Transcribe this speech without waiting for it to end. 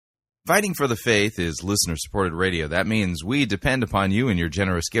Fighting for the Faith is listener-supported radio. That means we depend upon you and your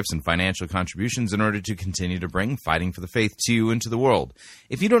generous gifts and financial contributions in order to continue to bring Fighting for the Faith to you and to the world.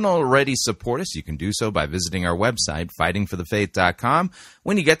 If you don't already support us, you can do so by visiting our website, fightingforthefaith.com.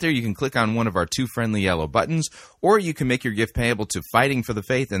 When you get there, you can click on one of our two friendly yellow buttons, or you can make your gift payable to Fighting for the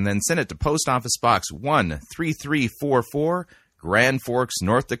Faith and then send it to Post Office Box 13344, Grand Forks,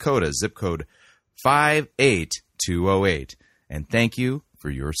 North Dakota, zip code 58208. And thank you for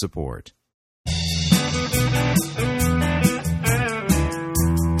your support.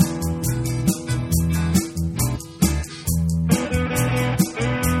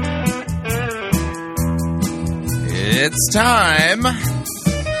 It's time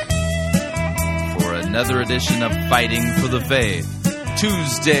for another edition of Fighting for the Faith.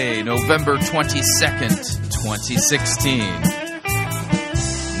 Tuesday, November 22nd, 2016.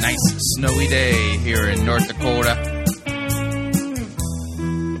 Nice snowy day here in North Dakota.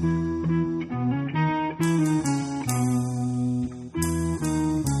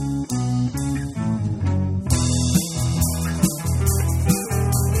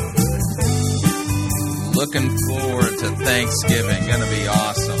 Looking forward to Thanksgiving. Going to be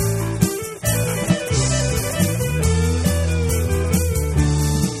awesome.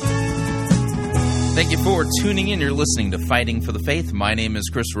 Thank you for tuning in. You're listening to Fighting for the Faith. My name is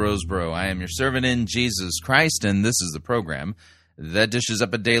Chris Roseborough. I am your servant in Jesus Christ, and this is the program that dishes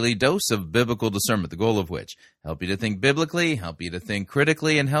up a daily dose of biblical discernment, the goal of which help you to think biblically, help you to think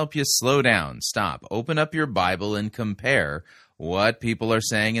critically, and help you slow down, stop, open up your Bible, and compare what people are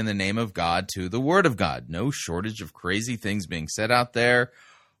saying in the name of God to the Word of God. No shortage of crazy things being said out there.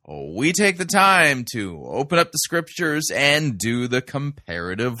 We take the time to open up the Scriptures and do the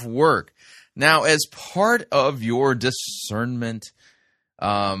comparative work. Now, as part of your discernment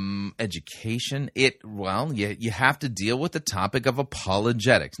education, you have to deal with the topic of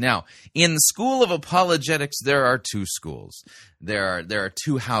apologetics. Now, in the school of apologetics, there are two schools. There are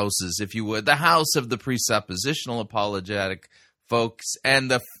two houses, if you would. The house of the presuppositional apologetic folks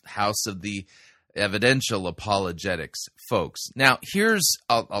and the house of the evidential apologetics folks. Now,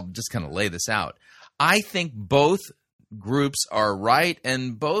 I'll just kind of lay this out. I think both groups are right,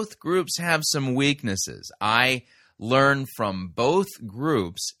 and both groups have some weaknesses. I learn from both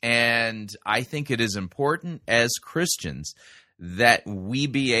groups, and I think it is important as Christians that we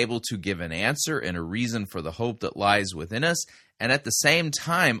be able to give an answer and a reason for the hope that lies within us, and at the same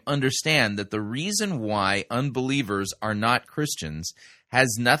time understand that the reason why unbelievers are not Christians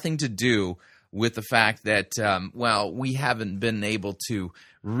has nothing to do with the fact that, we haven't been able to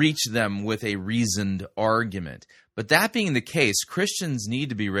reach them with a reasoned argument. But that being the case, Christians need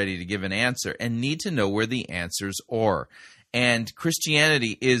to be ready to give an answer and need to know where the answers are. And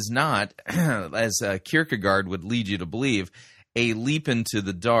Christianity is not, as Kierkegaard would lead you to believe, a leap into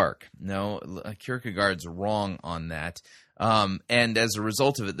the dark. No, Kierkegaard's wrong on that. And as a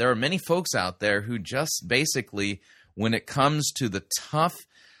result of it, there are many folks out there who just basically, when it comes to the tough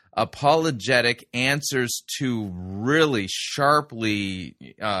apologetic answers to really sharply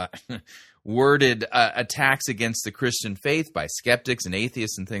worded attacks against the Christian faith by skeptics and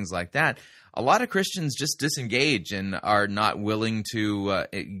atheists and things like that, a lot of Christians just disengage and are not willing to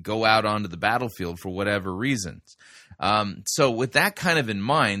go out onto the battlefield for whatever reasons. So with that kind of in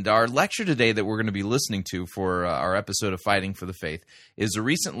mind, our lecture today that we're going to be listening to for our episode of Fighting for the Faith is a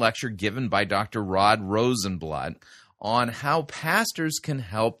recent lecture given by Dr. Rod Rosenblatt on how pastors can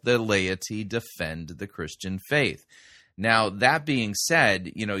help the laity defend the Christian faith. Now, that being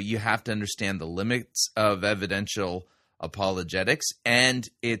said, you have to understand the limits of evidential apologetics and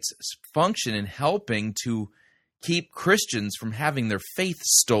its function in helping to keep Christians from having their faith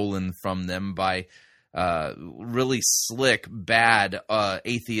stolen from them by really slick, bad,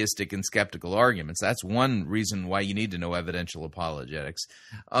 atheistic and skeptical arguments. That's one reason why you need to know evidential apologetics.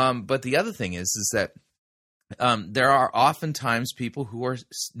 But the other thing is that there are oftentimes people who are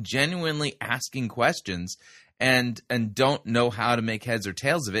genuinely asking questions and don't know how to make heads or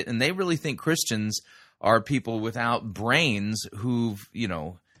tails of it, and they really think Christians are people without brains who've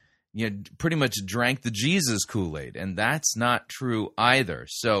pretty much drank the Jesus Kool-Aid, and that's not true either.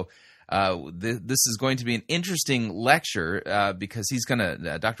 So this is going to be an interesting lecture because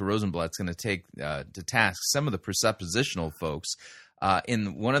Dr. Rosenblatt's going to take to task some of the presuppositional folks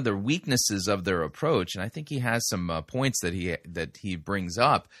in one of the weaknesses of their approach, and I think he has some points that he brings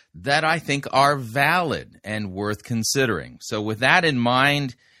up that I think are valid and worth considering. So with that in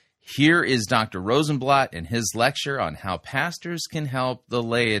mind, here is Dr. Rosenblatt and his lecture on how pastors can help the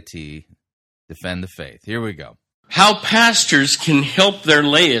laity defend the faith. Here we go. How pastors can help their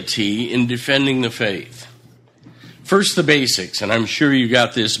laity in defending the faith. First, the basics, and I'm sure you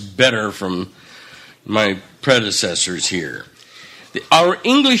got this better from my predecessors here. Our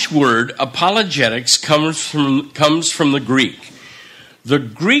English word apologetics comes from the Greek. The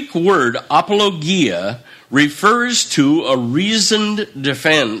Greek word apologia refers to a reasoned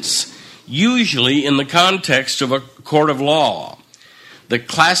defense, usually in the context of a court of law. The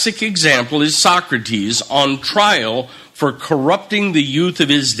classic example is Socrates on trial for corrupting the youth of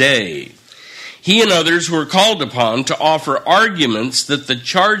his day. He and others were called upon to offer arguments that the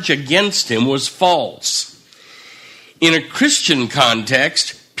charge against him was false. In a Christian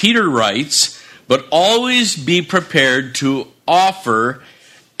context, Peter writes, "But always be prepared to offer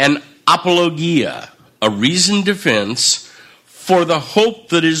an apologia, a reasoned defense, for the hope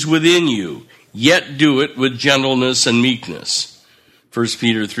that is within you, yet do it with gentleness and meekness." 1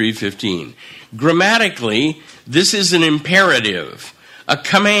 Peter 3:15. Grammatically, this is an imperative, a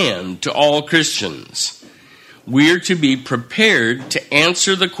command to all Christians. We're to be prepared to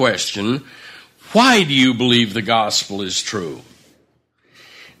answer the question, why do you believe the gospel is true?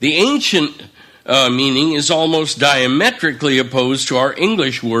 The ancient meaning is almost diametrically opposed to our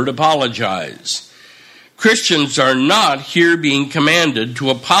English word apologize. Christians are not here being commanded to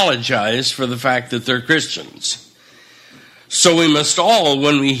apologize for the fact that they're Christians. So we must all,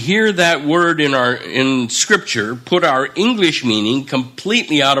 when we hear that word in Scripture, put our English meaning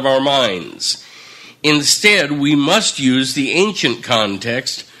completely out of our minds. Instead, we must use the ancient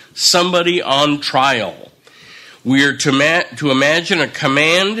context, somebody on trial. We are to imagine a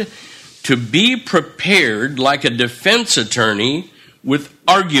command to be prepared like a defense attorney with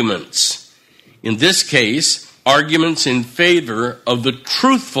arguments. In this case, arguments in favor of the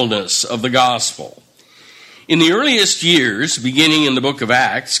truthfulness of the gospel. In the earliest years, beginning in the book of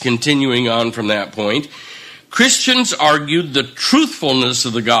Acts, continuing on from that point, Christians argued the truthfulness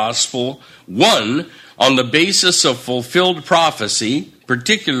of the gospel, one, on the basis of fulfilled prophecy,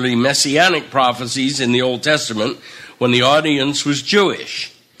 particularly messianic prophecies in the Old Testament, when the audience was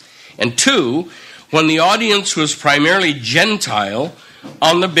Jewish. And two, when the audience was primarily Gentile,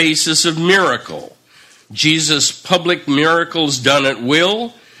 on the basis of miracle. Jesus' public miracles done at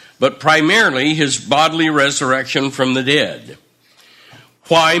will, but primarily his bodily resurrection from the dead.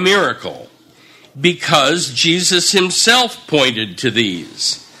 Why miracle? Because Jesus himself pointed to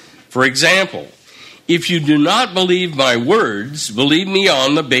these. For example, if you do not believe my words, believe me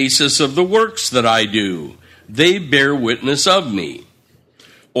on the basis of the works that I do. They bear witness of me.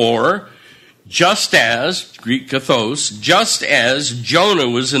 Or, just as, Greek kathos, just as Jonah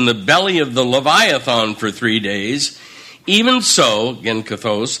was in the belly of the Leviathan for 3 days, even so, again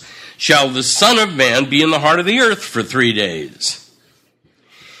kathos, shall the Son of Man be in the heart of the earth for 3 days.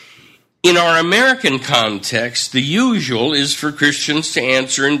 In our American context, the usual is for Christians to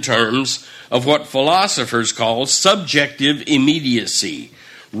answer in terms of what philosophers call subjective immediacy,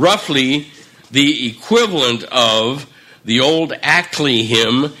 roughly the equivalent of the old Ackley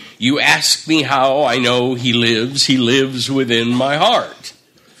hymn, "You ask me how, I know he lives within my heart."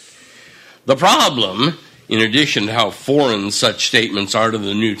 The problem, in addition to how foreign such statements are to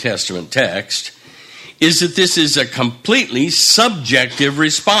the New Testament text, is that this is a completely subjective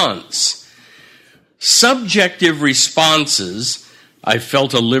response. Subjective responses, I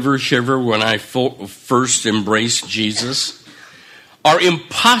felt a liver shiver when I first embraced Jesus, are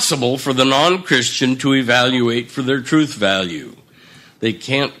impossible for the non-Christian to evaluate for their truth value. They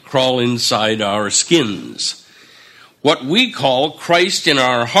can't crawl inside our skins. What we call Christ in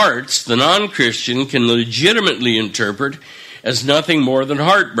our hearts, the non-Christian can legitimately interpret as nothing more than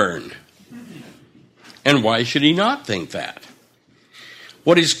heartburn. And why should he not think that?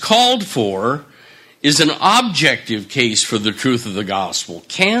 What is called for is an objective case for the truth of the gospel.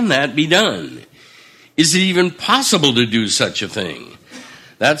 Can that be done? Is it even possible to do such a thing?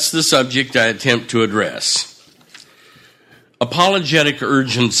 That's the subject I attempt to address. Apologetic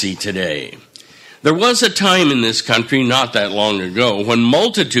urgency today. There was a time in this country not that long ago when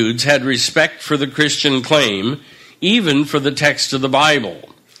multitudes had respect for the Christian claim, even for the text of the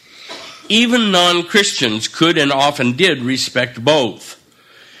Bible. Even non-Christians could and often did respect both.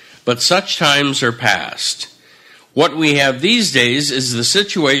 But such times are past. What we have these days is the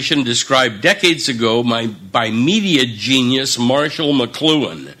situation described decades ago by media genius Marshall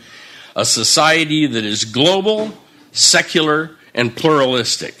McLuhan, a society that is global, secular, and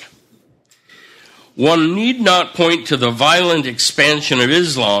pluralistic. One need not point to the violent expansion of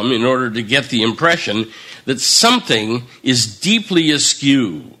Islam in order to get the impression that something is deeply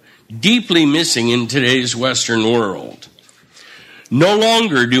askew, deeply missing in today's Western world. No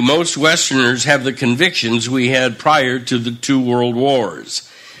longer do most Westerners have the convictions we had prior to the 2 world wars.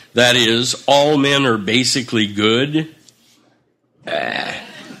 That is, all men are basically good?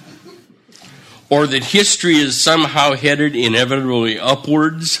 Or that history is somehow headed inevitably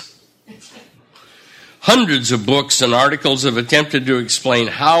upwards? Hundreds of books and articles have attempted to explain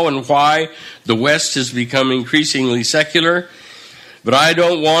how and why the West has become increasingly secular, but I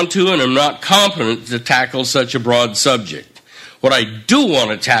don't want to and am not competent to tackle such a broad subject. What I do want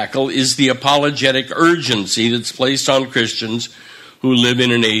to tackle is the apologetic urgency that's placed on Christians who live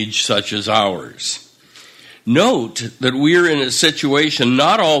in an age such as ours. Note that we are in a situation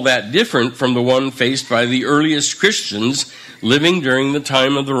not all that different from the one faced by the earliest Christians living during the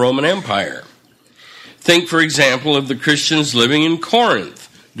time of the Roman Empire. Think, for example, of the Christians living in Corinth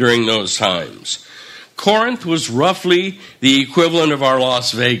during those times. Corinth was roughly the equivalent of our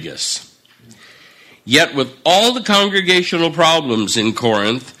Las Vegas. Yet with all the congregational problems in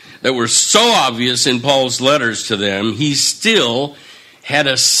Corinth that were so obvious in Paul's letters to them, he still had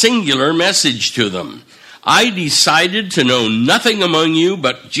a singular message to them. I decided to know nothing among you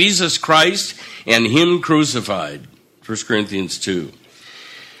but Jesus Christ and Him crucified. 1 Corinthians 2.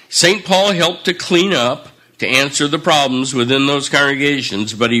 St. Paul helped to clean up, to answer the problems within those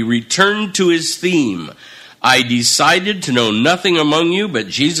congregations, but he returned to his theme. I decided to know nothing among you but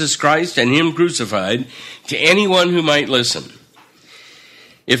Jesus Christ and Him crucified, to anyone who might listen.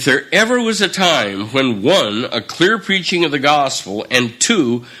 If there ever was a time when, one, a clear preaching of the gospel, and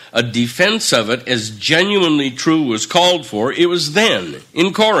two, a defense of it as genuinely true was called for, it was then,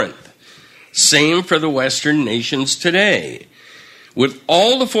 in Corinth. Same for the Western nations today. With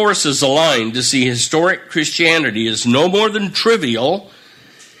all the forces aligned to see historic Christianity as no more than trivial,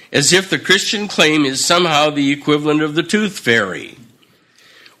 as if the Christian claim is somehow the equivalent of the tooth fairy.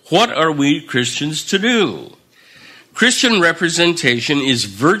 What are we Christians to do? Christian representation is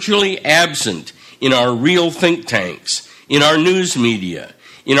virtually absent in our real think tanks, in our news media,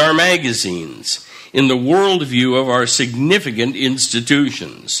 in our magazines, in the worldview of our significant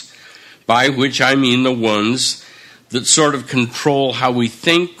institutions, by which I mean the ones that sort of control how we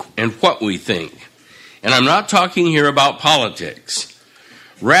think and what we think. And I'm not talking here about politics.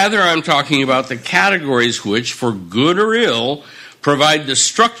 Rather, I'm talking about the categories which, for good or ill, provide the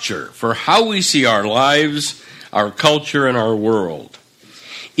structure for how we see our lives, our culture, and our world.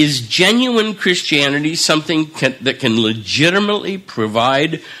 Is genuine Christianity something that can legitimately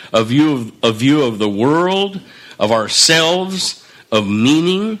provide a view of the world, of ourselves, of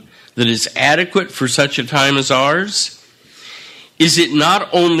meaning that is adequate for such a time as ours? Is it not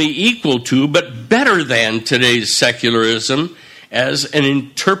only equal to, but better than today's secularism as an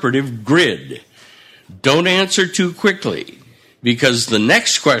interpretive grid? Don't answer too quickly, because the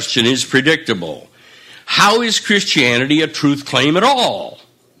next question is predictable. How is Christianity a truth claim at all?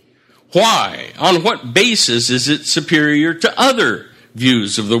 Why? On what basis is it superior to other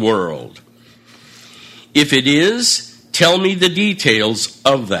views of the world? If it is, tell me the details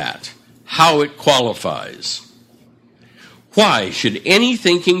of that, how it qualifies. Why should any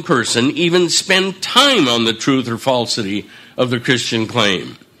thinking person even spend time on the truth or falsity of the Christian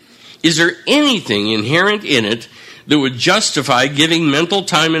claim? Is there anything inherent in it that would justify giving mental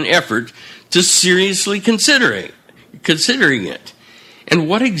time and effort to seriously considering it? And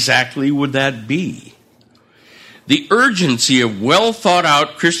what exactly would that be? The urgency of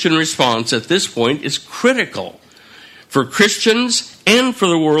well-thought-out Christian response at this point is critical for Christians and for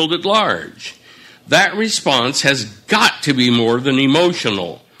the world at large. That response has got to be more than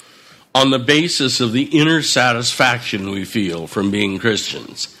emotional on the basis of the inner satisfaction we feel from being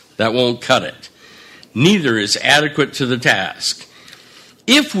Christians. That won't cut it. Neither is adequate to the task.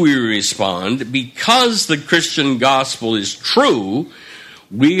 If we respond because the Christian gospel is true,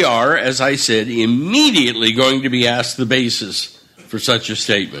 we are, as I said, immediately going to be asked the basis for such a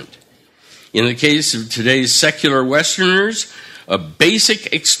statement. In the case of today's secular Westerners, a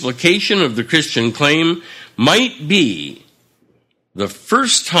basic explication of the Christian claim might be the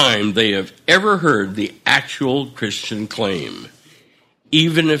first time they have ever heard the actual Christian claim,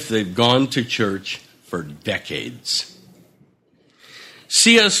 even if they've gone to church for decades.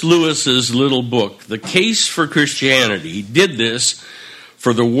 C.S. Lewis's little book, The Case for Christianity, did this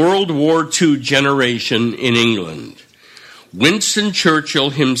for the World War II generation in England. Winston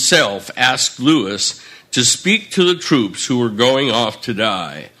Churchill himself asked Lewis to speak to the troops who were going off to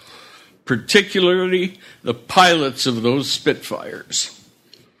die, particularly the pilots of those Spitfires.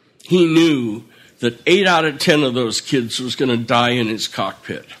 He knew that 8 out of 10 of those kids was going to die in his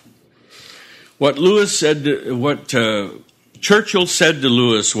cockpit. What Churchill said to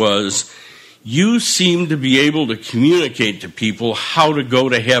Lewis was, "You seem to be able to communicate to people how to go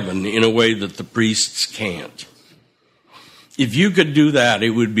to heaven in a way that the priests can't." If you could do that,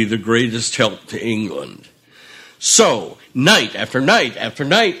 it would be the greatest help to England. So, night after night after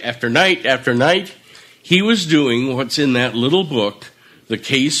night after night after night, he was doing what's in that little book, The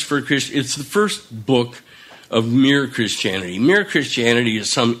Case for Christianity. It's the first book of Mere Christianity. Mere Christianity is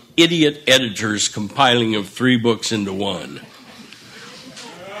some idiot editor's compiling of 3 books into one.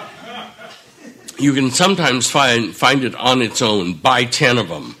 You can sometimes find it on its own, buy 10 of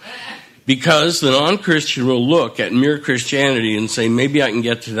them. Because the non-Christian will look at Mere Christianity and say, maybe I can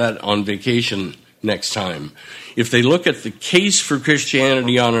get to that on vacation next time. If they look at the Case for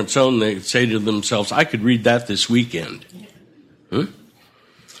Christianity on its own, they say to themselves, I could read that this weekend. Huh?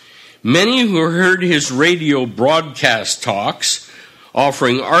 Many who heard his radio broadcast talks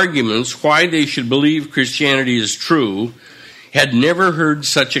offering arguments why they should believe Christianity is true had never heard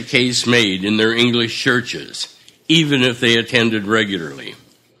such a case made in their English churches, even if they attended regularly.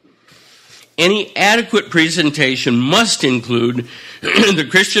 Any adequate presentation must include the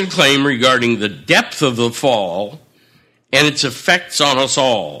Christian claim regarding the depth of the fall and its effects on us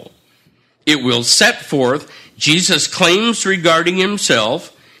all. It will set forth Jesus' claims regarding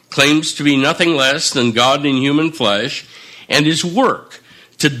himself, claims to be nothing less than God in human flesh, and his work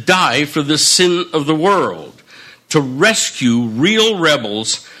to die for the sin of the world, to rescue real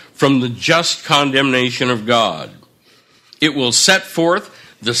rebels from the just condemnation of God. It will set forth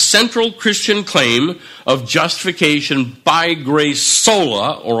the central Christian claim of justification by grace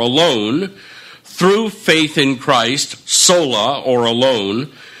sola, or alone, through faith in Christ sola, or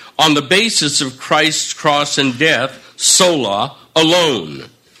alone, on the basis of Christ's cross and death sola, alone.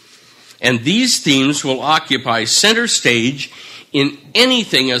 And these themes will occupy center stage in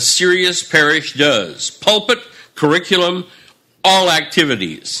anything a serious parish does: pulpit, curriculum, all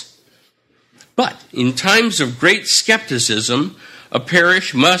activities. But in times of great skepticism, a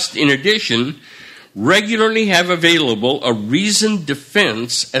parish must, in addition, regularly have available a reasoned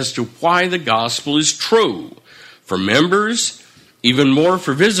defense as to why the gospel is true, for members, even more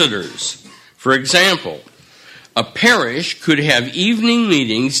for visitors. For example, a parish could have evening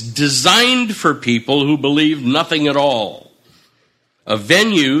meetings designed for people who believe nothing at all, a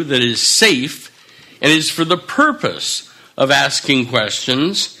venue that is safe and is for the purpose of asking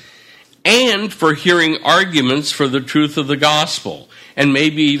questions and for hearing arguments for the truth of the gospel, and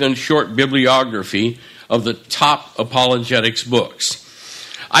maybe even short bibliography of the top apologetics books.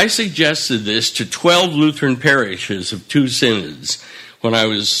 I suggested this to 12 Lutheran parishes of 2 synods when I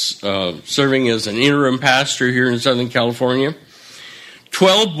was serving as an interim pastor here in Southern California.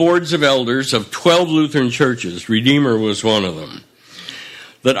 12 boards of elders of 12 Lutheran churches, Redeemer was one of them,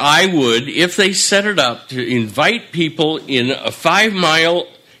 that I would, if they set it up, to invite people in a 5-mile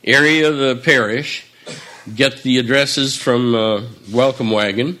area of the parish, get the addresses from Welcome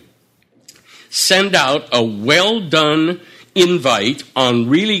Wagon, send out a well-done invite on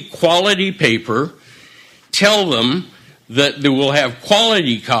really quality paper, tell them that they will have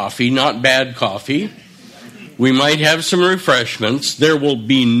quality coffee, not bad coffee. We might have some refreshments. There will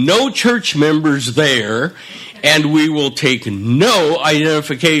be no church members there, and we will take no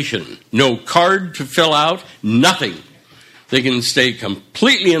identification, no card to fill out, nothing. They can stay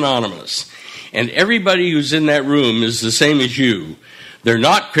completely anonymous. And everybody who's in that room is the same as you. They're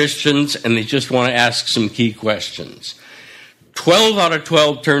not Christians, and they just want to ask some key questions. 12 out of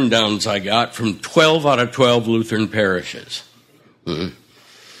 12 turndowns I got from 12 out of 12 Lutheran parishes.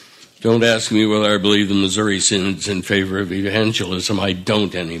 Don't ask me whether I believe the Missouri Synod's in favor of evangelism. I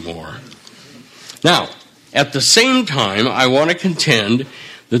don't anymore. Now, at the same time, I want to contend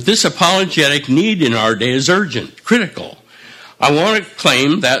that this apologetic need in our day is urgent, critical. I want to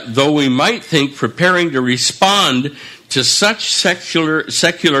claim that though we might think preparing to respond to such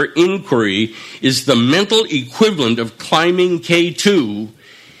secular inquiry is the mental equivalent of climbing K2,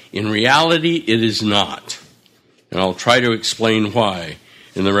 in reality it is not. And I'll try to explain why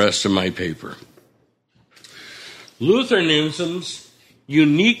in the rest of my paper. Lutheranism's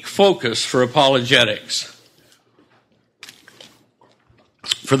unique focus for apologetics.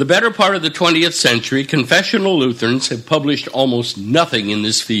 For the better part of the 20th century, confessional Lutherans have published almost nothing in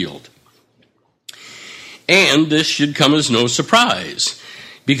this field. And this should come as no surprise,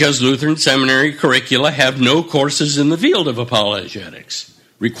 because Lutheran seminary curricula have no courses in the field of apologetics,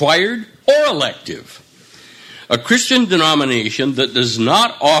 required or elective. A Christian denomination that does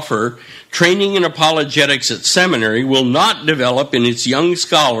not offer training in apologetics at seminary will not develop in its young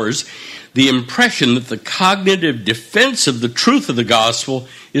scholars the impression that the cognitive defense of the truth of the gospel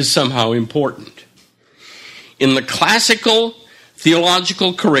is somehow important. In the classical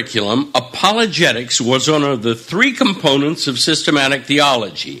theological curriculum, apologetics was one of the 3 components of systematic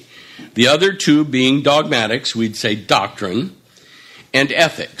theology: The other two being dogmatics, we'd say doctrine, and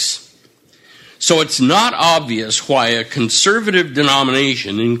ethics. So it's not obvious why a conservative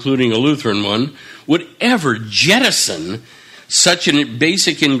denomination, including a Lutheran one, would ever jettison such a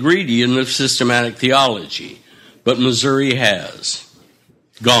basic ingredient of systematic theology. But Missouri has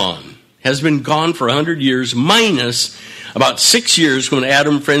been gone for 100 years, minus about 6 years when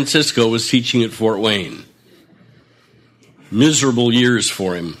Adam Francisco was teaching at Fort Wayne. Miserable years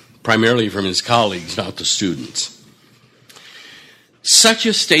for him, primarily from his colleagues, not the students. Such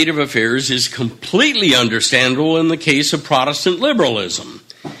a state of affairs is completely understandable in the case of Protestant liberalism,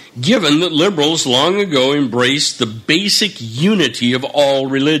 given that liberals long ago embraced the basic unity of all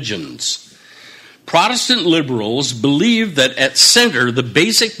religions. Protestant liberals believe that at center, the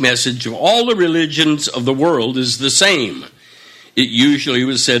basic message of all the religions of the world is the same. It usually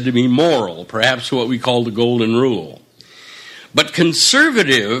was said to be moral, perhaps what we call the Golden Rule. But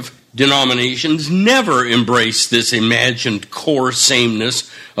conservative denominations never embrace this imagined core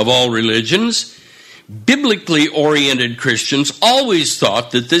sameness of all religions. Biblically oriented Christians always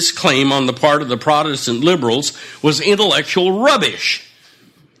thought that this claim on the part of the Protestant liberals was intellectual rubbish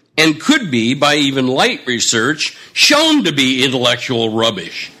and could be, by even light research, shown to be intellectual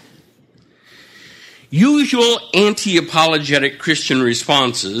rubbish. Usual anti-apologetic Christian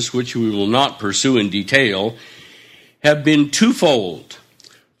responses, which we will not pursue in detail, have been twofold.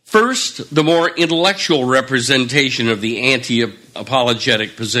 First, the more intellectual representation of the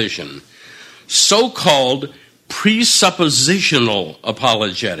anti-apologetic position, so-called presuppositional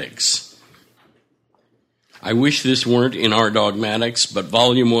apologetics. I wish this weren't in our dogmatics, but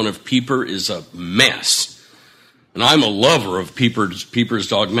Volume 1 of Pieper is a mess. And I'm a lover of Pieper's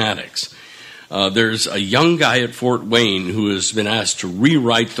dogmatics. There's a young guy at Fort Wayne who has been asked to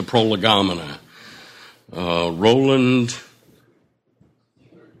rewrite the Prolegomena. Roland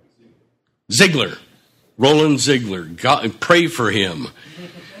Ziegler. God, pray for him.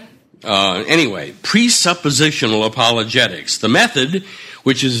 Anyway, presuppositional apologetics. The method,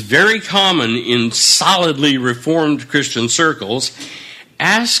 which is very common in solidly reformed Christian circles,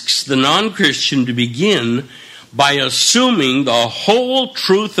 asks the non-Christian to begin by assuming the whole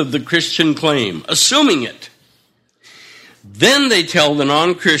truth of the Christian claim, assuming it. Then they tell the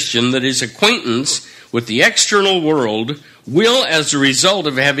non-Christian that his acquaintance with the external world will, as a result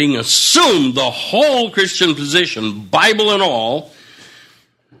of having assumed the whole Christian position, Bible and all,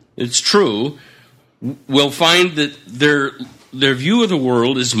 it's true, will find that their view of the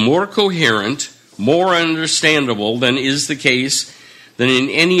world is more coherent, more understandable than is the case than in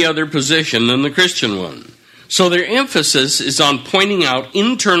any other position than the Christian one. So their emphasis is on pointing out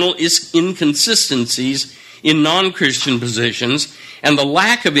internal inconsistencies in non-Christian positions and the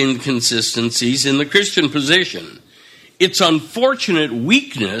lack of inconsistencies in the Christian position. Its unfortunate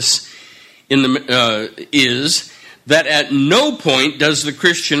weakness is that at no point does the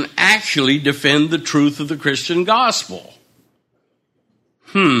Christian actually defend the truth of the Christian gospel.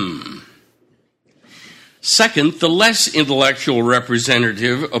 Second, the less intellectual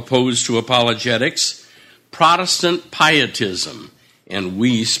representative opposed to apologetics, Protestant pietism, and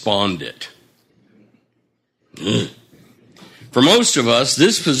we spawned it. For most of us,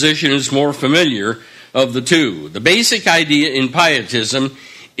 this position is more familiar of the two. The basic idea in pietism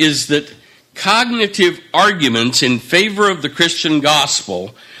is that cognitive arguments in favor of the Christian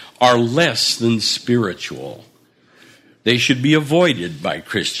gospel are less than spiritual. They should be avoided by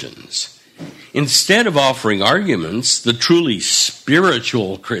Christians. Instead of offering arguments, the truly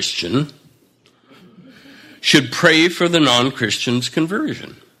spiritual Christian should pray for the non-Christian's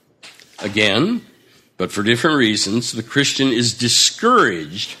conversion. Again, but for different reasons, the Christian is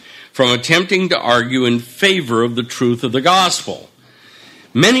discouraged from attempting to argue in favor of the truth of the gospel.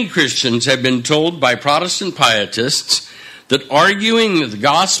 Many Christians have been told by Protestant pietists that arguing that the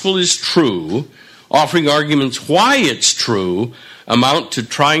gospel is true, offering arguments why it's true, amount to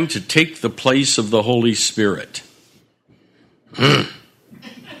trying to take the place of the Holy Spirit.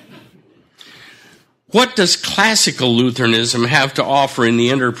 What does classical Lutheranism have to offer in the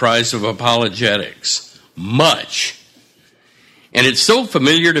enterprise of apologetics? Much. And it's so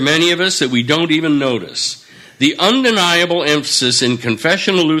familiar to many of us that we don't even notice. The undeniable emphasis in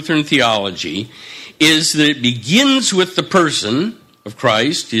confessional Lutheran theology is that it begins with the person of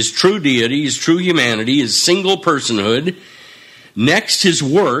Christ, his true deity, his true humanity, his single personhood. Next, his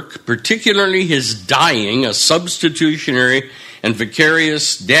work, particularly his dying, a substitutionary and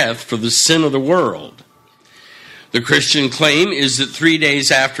vicarious death for the sin of the world. The Christian claim is that 3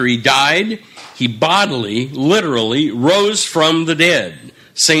 days after he died, he bodily, literally, rose from the dead.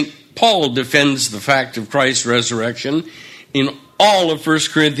 St. Paul defends the fact of Christ's resurrection in all of 1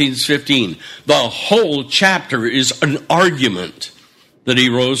 Corinthians 15. The whole chapter is an argument that he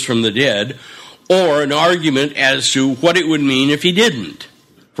rose from the dead, or an argument as to what it would mean if he didn't,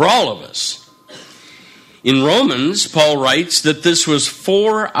 for all of us. In Romans, Paul writes that this was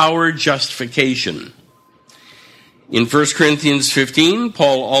for our justification. In 1 Corinthians 15,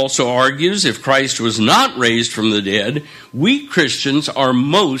 Paul also argues if Christ was not raised from the dead, we Christians are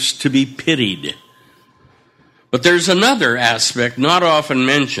most to be pitied. But there's another aspect not often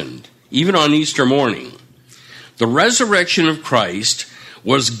mentioned, even on Easter morning. The resurrection of Christ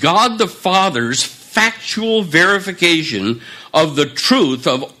was God the Father's factual verification of the truth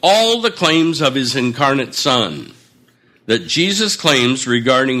of all the claims of his incarnate Son. That Jesus claims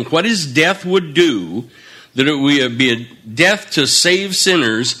regarding what his death would do, that it would be a death to save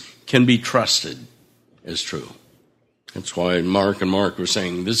sinners, can be trusted as true. That's why Mark were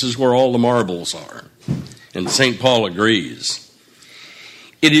saying, this is where all the marbles are. And St. Paul agrees.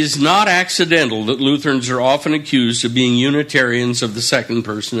 It is not accidental that Lutherans are often accused of being Unitarians of the second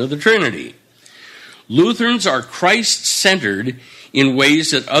person of the Trinity. Lutherans are Christ-centered in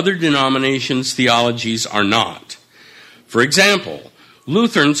ways that other denominations' theologies are not. For example,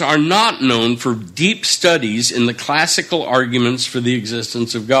 Lutherans are not known for deep studies in the classical arguments for the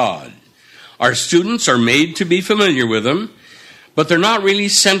existence of God. Our students are made to be familiar with them, but they're not really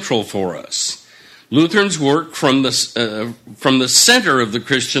central for us. Lutherans work from the center of the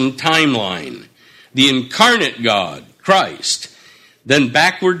Christian timeline, the incarnate God, Christ, then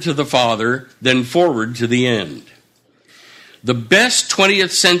backward to the Father, then forward to the end. The best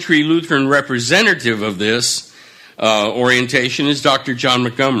 20th century Lutheran representative of this orientation is Dr. John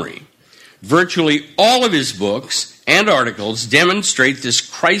Montgomery. Virtually all of his books and articles demonstrate this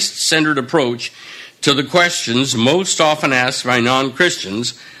Christ-centered approach to the questions most often asked by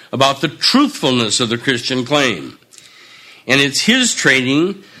non-Christians about the truthfulness of the Christian claim. And it's his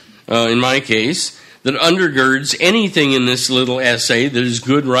training, in my case, that undergirds anything in this little essay that is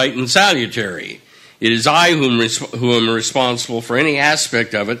good, right, and salutary. It is I who am responsible for any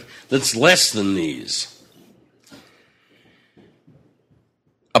aspect of it that's less than these.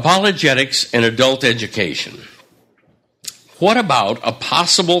 Apologetics and adult education. What about a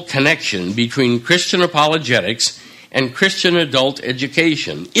possible connection between Christian apologetics and Christian adult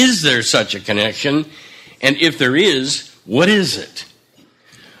education? Is there such a connection? And if there is, what is it?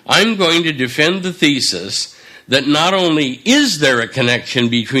 I'm going to defend the thesis that not only is there a connection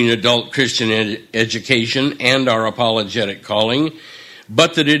between adult Christian education and our apologetic calling,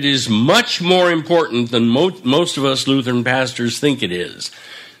 but that it is much more important than most of us Lutheran pastors think it is.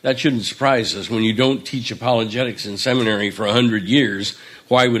 That shouldn't surprise us. When you don't teach apologetics in seminary for 100 years,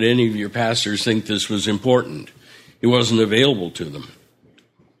 why would any of your pastors think this was important? It wasn't available to them.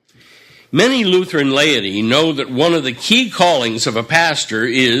 Many Lutheran laity know that one of the key callings of a pastor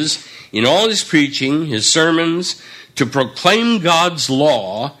is, in all his preaching, his sermons, to proclaim God's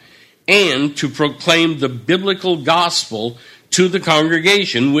law and to proclaim the biblical gospel to the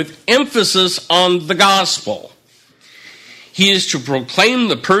congregation with emphasis on the gospel. He is to proclaim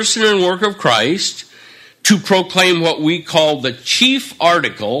the person and work of Christ, to proclaim what we call the chief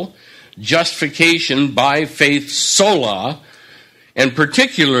article, justification by faith sola, and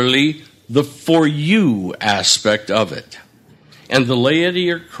particularly the for you aspect of it. And the laity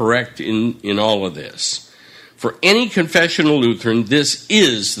are correct in all of this. For any confessional Lutheran, this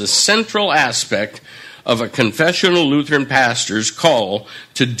is the central aspect of a confessional Lutheran pastor's call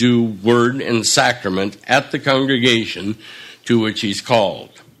to do word and sacrament at the congregation to which he's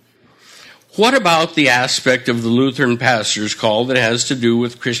called. What about the aspect of the Lutheran pastor's call that has to do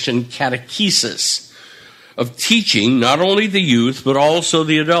with Christian catechesis, of teaching not only the youth but also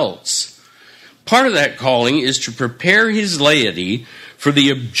the adults? Part of that calling is to prepare his laity for the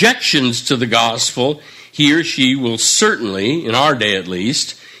objections to the gospel he or she will certainly, in our day at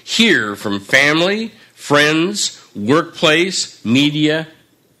least, hear from family, friends, workplace, media,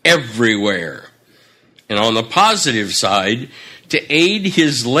 everywhere. And on the positive side, to aid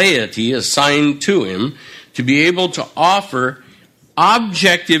his laity assigned to him to be able to offer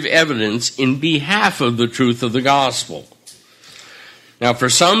objective evidence in behalf of the truth of the gospel. Now, for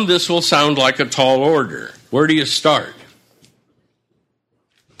some, this will sound like a tall order. Where do you start?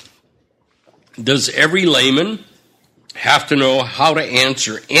 Does every layman have to know how to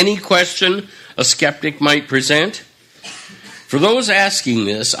answer any question a skeptic might present? For those asking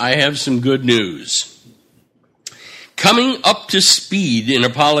this, I have some good news. Coming up to speed in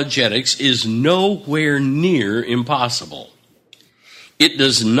apologetics is nowhere near impossible. It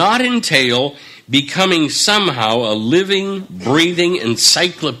does not entail becoming somehow a living, breathing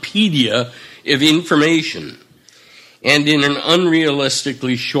encyclopedia of information. and in an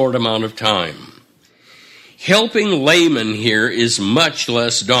unrealistically short amount of time. Helping laymen here is much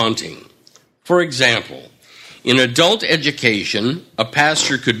less daunting. For example, in adult education, a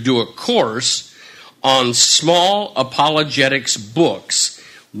pastor could do a course on small apologetics books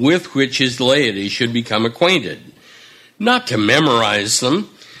with which his laity should become acquainted. Not to memorize them,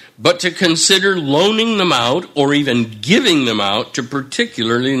 but to consider loaning them out or even giving them out to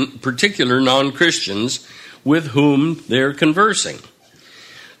particular non-Christians with whom they're conversing.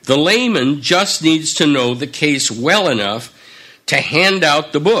 The layman just needs to know the case well enough to hand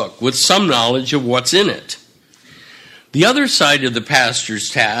out the book with some knowledge of what's in it. The other side of the pastor's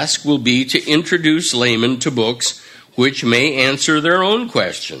task will be to introduce laymen to books which may answer their own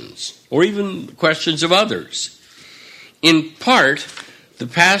questions, or even questions of others. In part, the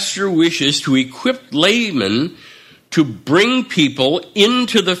pastor wishes to equip laymen to bring people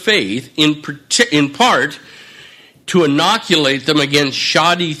into the faith, in part to inoculate them against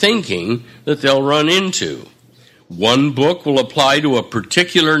shoddy thinking that they'll run into. One book will apply to a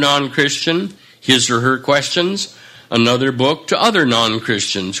particular non-Christian, his or her questions, another book to other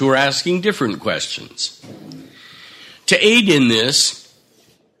non-Christians who are asking different questions. To aid in this,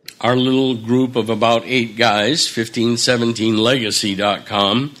 our little group of about 8 guys,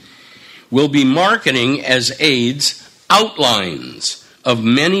 1517legacy.com, will be marketing as aids outlines of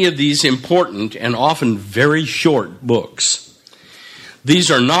many of these important and often very short books. These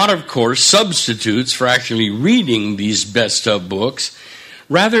are not, of course, substitutes for actually reading these best-of books.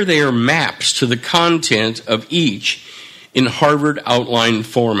 Rather, they are maps to the content of each in Harvard outline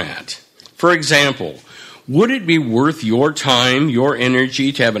format. For example, would it be worth your time, your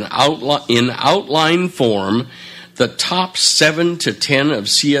energy to have in outline form the top 7 to 10 of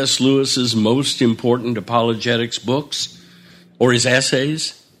C.S. Lewis's most important apologetics books, or his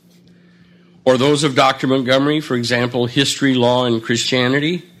essays, or those of Dr. Montgomery, for example, History, Law, and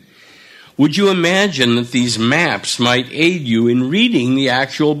Christianity? Would you imagine that these maps might aid you in reading the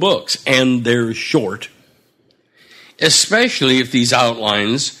actual books, and they're short, especially if these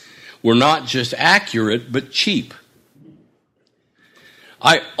outlines were not just accurate, but cheap?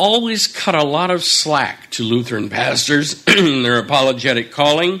 I always cut a lot of slack to Lutheran pastors in their apologetic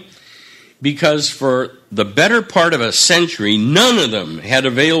calling, because for the better part of a century, none of them had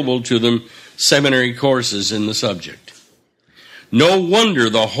available to them seminary courses in the subject. No wonder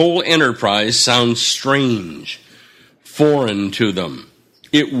the whole enterprise sounds strange, foreign to them.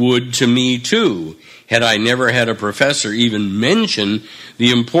 It would to me too, had I never had a professor even mention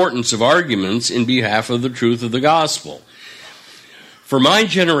the importance of arguments in behalf of the truth of the gospel. For my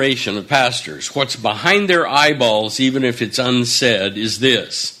generation of pastors, what's behind their eyeballs, even if it's unsaid, is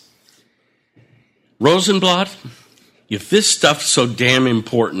this: Rosenblatt, if this stuff's so damn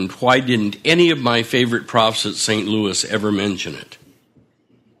important, why didn't any of my favorite profs at St. Louis ever mention it?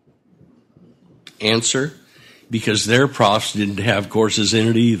 Answer: because their profs didn't have courses in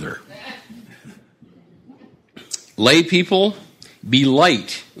it either. Lay people, be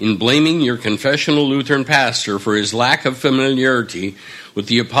light in blaming your confessional Lutheran pastor for his lack of familiarity with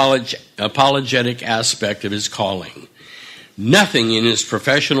the apologetic aspect of his calling. Nothing in his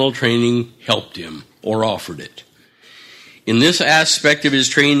professional training helped him or offered it. In this aspect of his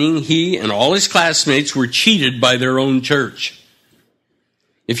training, he and all his classmates were cheated by their own church.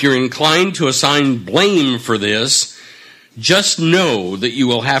 If you're inclined to assign blame for this, just know that you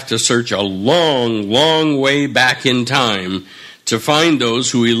will have to search a long, long way back in time to find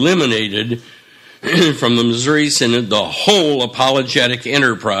those who eliminated from the Missouri Synod the whole apologetic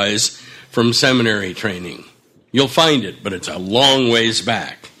enterprise from seminary training. You'll find it, but it's a long ways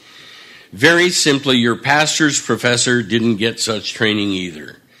back. Very simply, your pastor's professor didn't get such training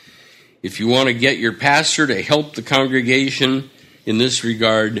either. If you want to get your pastor to help the congregation in this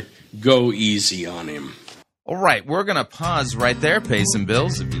regard, go easy on him. All right, we're going to pause right there, pay some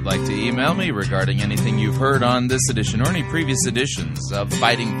bills. If you'd like to email me regarding anything you've heard on this edition or any previous editions of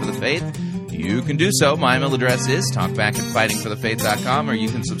Fighting for the Faith, you can do so. My email address is talkback@fightingforthefaith.com, or you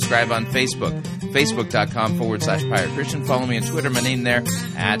can subscribe on Facebook, facebook.com/Pirate Christian. Follow me on Twitter, my name there,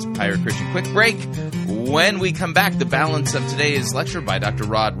 @Pirate Christian. Quick break. When we come back, the balance of today's lecture by Dr.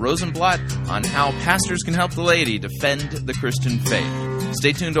 Rod Rosenblatt on how pastors can help the laity defend the Christian faith.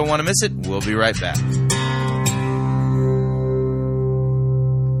 Stay tuned, don't want to miss it. We'll be right back.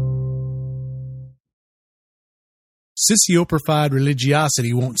 Sissy-operfied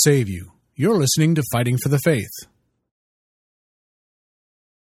religiosity won't save you. You're listening to Fighting for the Faith.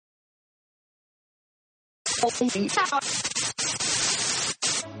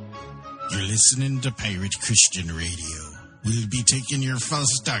 You're listening to Pirate Christian Radio. We'll be taking your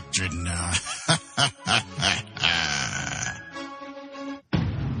false doctrine now.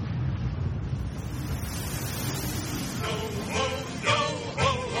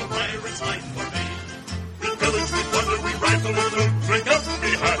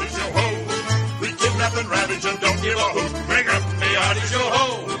 give a hoot, bring up the yardage,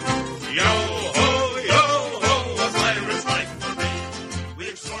 yo-ho. Yo-ho, yo-ho, a pirate's life for me. We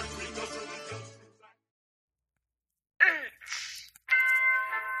extort, we go through the hills.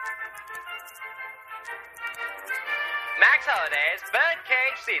 Max Holliday's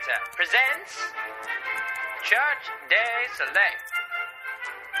Birdcage Theater presents Church Day Select.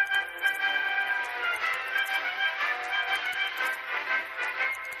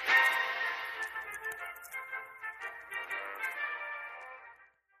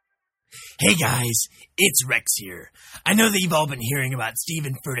 Hey guys, it's Rex here. I know that you've all been hearing about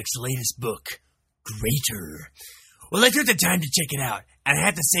Stephen Furtick's latest book, Greater. Well, I took the time to check it out, and I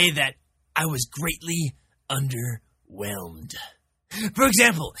have to say that I was greatly underwhelmed. For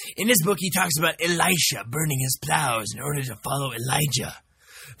example, in this book he talks about Elisha burning his plows in order to follow Elijah.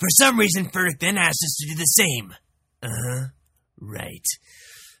 For some reason, Furtick then asked us to do the same. Right.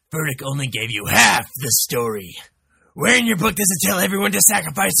 Furtick only gave you half the story. Where in your book does it tell everyone to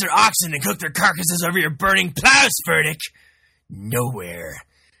sacrifice their oxen and cook their carcasses over your burning plows, Furtick? Nowhere.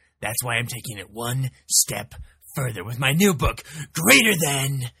 That's why I'm taking it one step further with my new book, Greater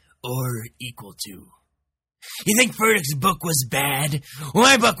Than or Equal To. You think Furtick's book was bad? Well,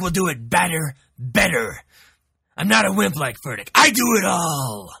 my book will do it better. I'm not a wimp like Furtick. I do it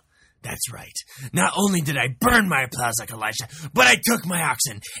all. That's right. Not only did I burn my plows like Elisha, but I took my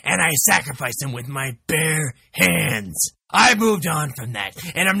oxen and I sacrificed them with my bare hands. I moved on from that,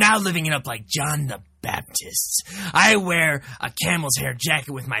 and I'm now living it up like John the Baptist. I wear a camel's hair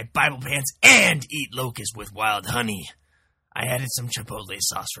jacket with my Bible pants and eat locusts with wild honey. I added some chipotle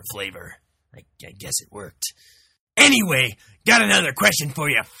sauce for flavor. I guess it worked. Anyway, got another question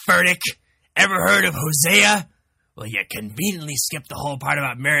for you, Furtick. Ever heard of Hosea? Well, you conveniently skipped the whole part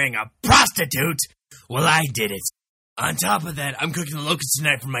about marrying a prostitute. Well, I did it. On top of that, I'm cooking the locusts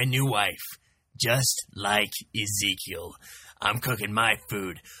tonight for my new wife. Just like Ezekiel, I'm cooking my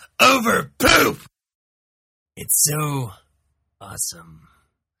food over poop. It's so awesome.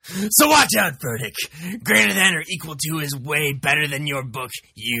 So watch out, Furtick. Greater Than or Equal To is way better than your book,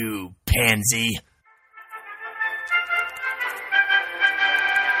 you pansy.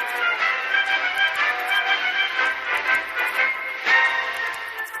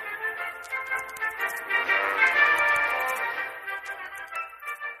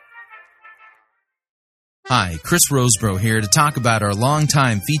 Hi, Chris Roseborough here to talk about our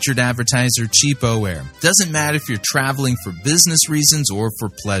longtime featured advertiser, Cheapo Air. Doesn't matter if you're traveling for business reasons or for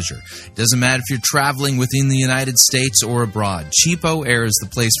pleasure. Doesn't matter if you're traveling within the United States or abroad. Cheapo Air is the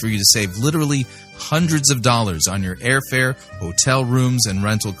place for you to save literally hundreds of dollars on your airfare, hotel rooms, and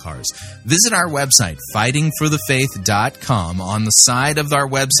rental cars. Visit our website, fightingforthefaith.com. On the side of our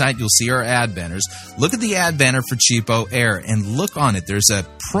website, you'll see our ad banners. Look at the ad banner for Cheapo Air and look on it. There's a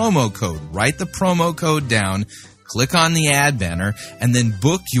promo code. Write the promo code down. Click on the ad banner and then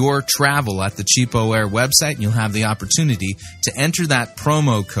book your travel at the Cheapo Air website, and you'll have the opportunity to enter that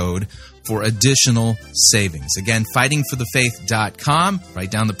promo code for additional savings. Again, fightingforthefaith.com. Write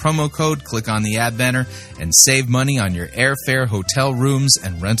down the promo code, click on the ad banner, and save money on your airfare, hotel rooms,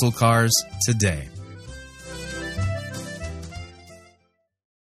 and rental cars today.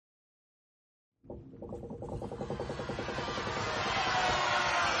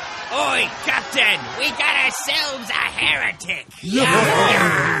 Oi, Captain! We got ourselves a heretic!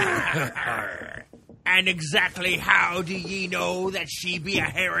 And exactly how do ye know that she be a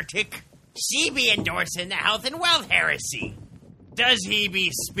heretic? She be endorsing the health and wealth heresy. Does he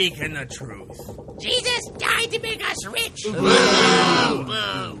be speaking the truth? Jesus died to make us rich.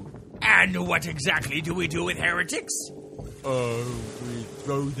 And what exactly do we do with heretics? We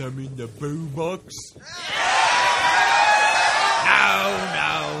throw them in the boombox.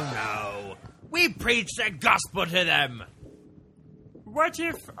 No. We preach the gospel to them. What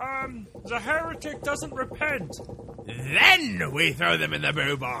if, the heretic doesn't repent? Then we throw them in the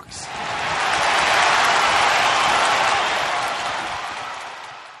boo box.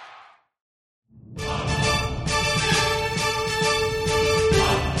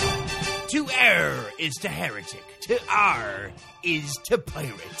 To err is to heretic. To R is to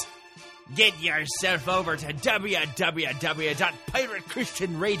pirate. Get yourself over to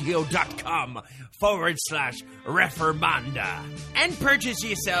www.piratechristianradio.com/Reformanda and purchase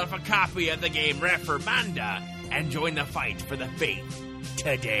yourself a copy of the game Reformanda and join the fight for the faith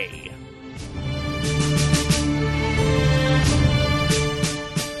today.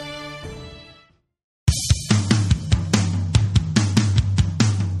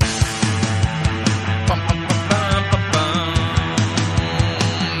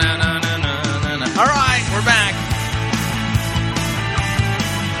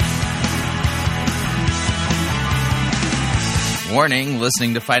 Warning,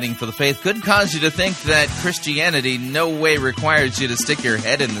 listening to Fighting for the Faith could cause you to think that Christianity no way requires you to stick your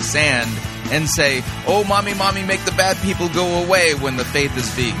head in the sand and say, "Oh, mommy, make the bad people go away," when the faith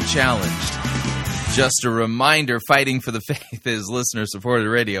is being challenged. Just a reminder, Fighting for the Faith is listener-supported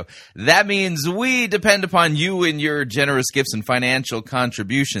radio. That means we depend upon you and your generous gifts and financial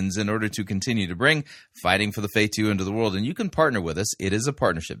contributions in order to continue to bring Fighting for the Faith to you into the world. And you can partner with us. It is a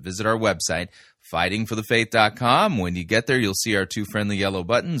partnership. Visit our website, fightingforthefaith.com. When you get there, you'll see our two friendly yellow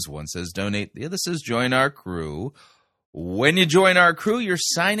buttons. One says donate, the other says join our crew. When you join our crew, you're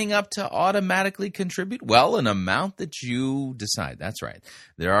signing up to automatically contribute, well, an amount that you decide. That's right.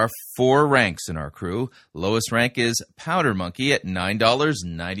 There are 4 ranks in our crew. Lowest rank is Powder Monkey at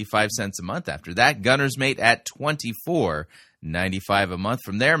 $9.95 a month. After that, Gunner's Mate at $24.95 a month.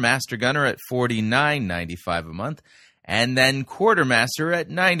 From there, Master Gunner at $49.95 a month. And then Quartermaster at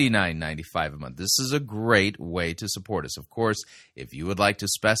 $99.95 a month. This is a great way to support us. Of course, if you would like to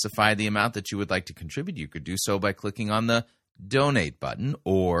specify the amount that you would like to contribute, you could do so by clicking on the Donate button,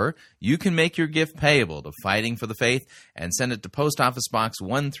 or you can make your gift payable to Fighting for the Faith and send it to Post Office Box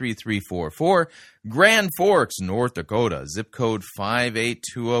 13344, Grand Forks, North Dakota, zip code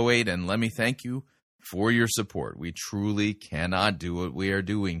 58208. And let me thank you for your support. We truly cannot do what we are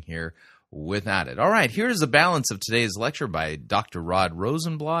doing here without it. All right, here's the balance of today's lecture by Dr. Rod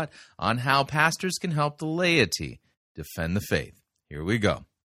Rosenblatt on how pastors can help the laity defend the faith. Here we go.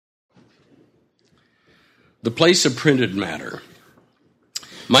 The place of printed matter.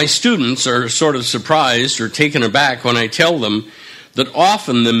 My students are sort of surprised or taken aback when I tell them that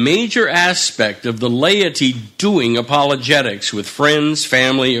often the major aspect of the laity doing apologetics with friends,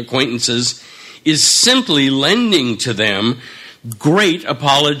 family, acquaintances is simply lending to them great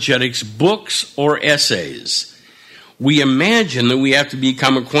apologetics books or essays. We imagine that we have to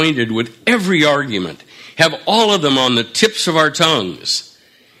become acquainted with every argument, have all of them on the tips of our tongues.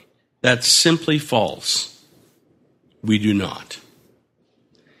 That's simply false. We do not.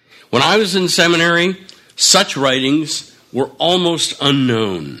 When I was in seminary, such writings were almost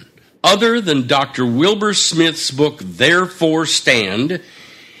unknown, other than Dr. Wilbur Smith's book, Therefore Stand,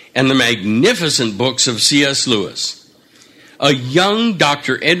 and the magnificent books of C.S. Lewis. A young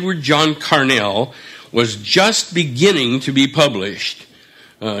Dr. Edward John Carnell was just beginning to be published.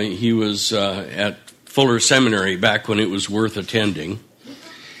 He was at Fuller Seminary back when it was worth attending.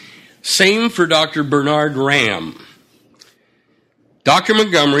 Same for Dr. Bernard Ramm. Dr.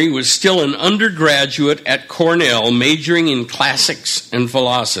 Montgomery was still an undergraduate at Cornell, majoring in classics and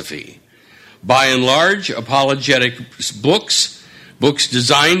philosophy. By and large, apologetic books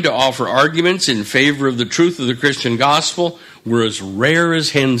designed to offer arguments in favor of the truth of the Christian gospel, were as rare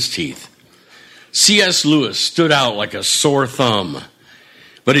as hen's teeth. C.S. Lewis stood out like a sore thumb,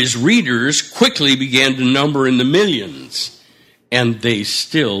 but his readers quickly began to number in the millions, and they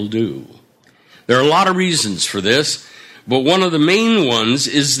still do. There are a lot of reasons for this, but one of the main ones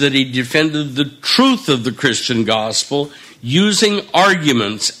is that he defended the truth of the Christian gospel using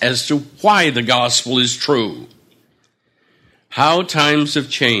arguments as to why the gospel is true. How times have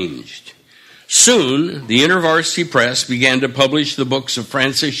changed. Soon, the InterVarsity Press began to publish the books of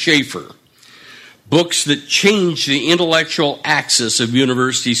Francis Schaeffer, books that changed the intellectual axis of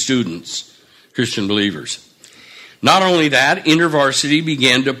university students, Christian believers. Not only that, InterVarsity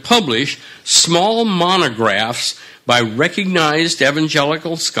began to publish small monographs by recognized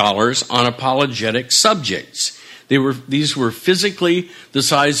evangelical scholars on apologetic subjects. These were physically the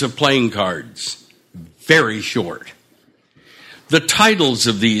size of playing cards, very short. The titles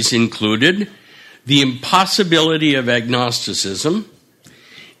of these included The Impossibility of Agnosticism,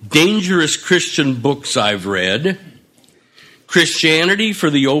 Dangerous Christian Books I've Read, Christianity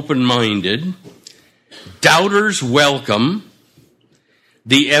for the Open-Minded, Doubters Welcome,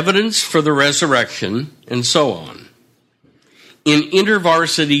 The Evidence for the Resurrection, and so on. In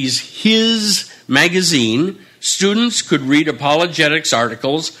InterVarsity's His magazine, students could read apologetics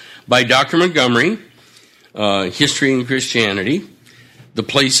articles by Dr. Montgomery, History and Christianity, The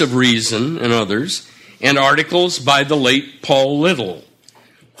Place of Reason, and others, and articles by the late Paul Little,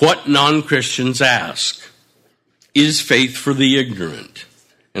 What Non-Christians Ask, Is Faith for the Ignorant,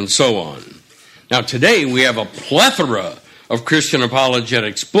 and so on. Now today we have a plethora of Christian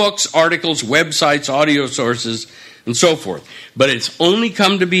apologetics books, articles, websites, audio sources, and so forth. But it's only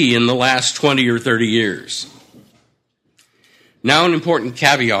come to be in the last 20 or 30 years. Now an important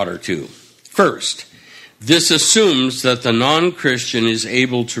caveat or two. First, this assumes that the non-Christian is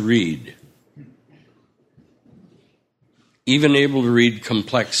able to read, even able to read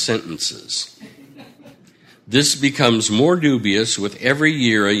complex sentences. This becomes more dubious with every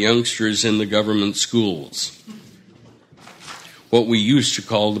year a youngster is in the government schools. what we used to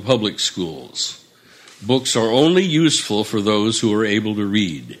call the public schools. Books are only useful for those who are able to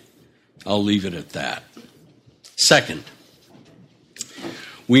read. I'll leave it at that. Second,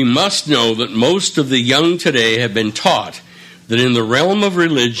 we must know that most of the young today have been taught that in the realm of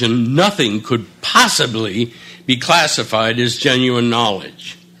religion, nothing could possibly be classified as genuine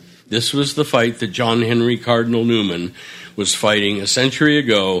knowledge. This was the fight that John Henry Cardinal Newman was fighting a century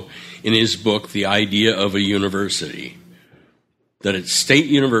ago in his book, The Idea of a University. That at state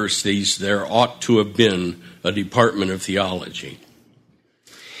universities there ought to have been a department of theology.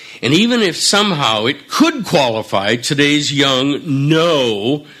 And even if somehow it could qualify, today's young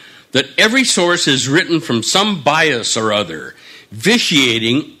know that every source is written from some bias or other,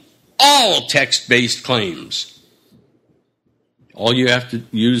 vitiating all text-based claims. All you have to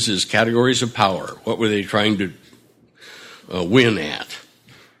use is categories of power. What were they trying to win at?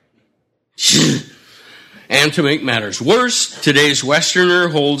 And to make matters worse, today's Westerner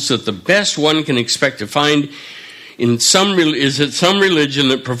holds that the best one can expect to find is some religion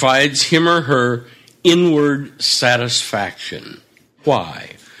that provides him or her inward satisfaction.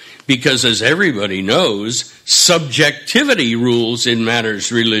 Why? Because as everybody knows, subjectivity rules in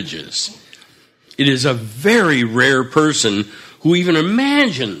matters religious. It is a very rare person who even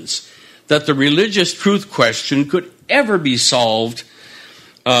imagines that the religious truth question could ever be solved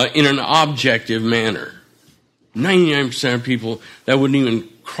in an objective manner. 99% of people, that wouldn't even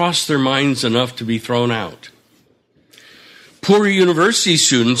cross their minds enough to be thrown out. Poor university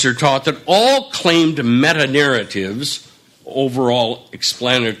students are taught that all claimed meta-narratives, overall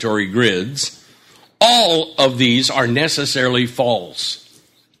explanatory grids, all of these are necessarily false.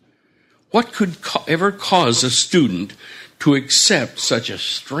 What could ever cause a student to accept such a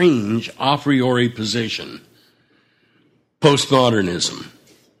strange a priori position? Postmodernism,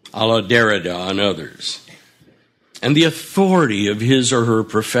 a la Derrida and others, and the authority of his or her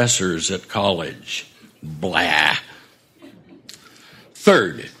professors at college. Blah.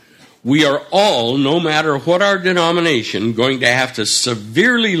 Third, we are all, no matter what our denomination, going to have to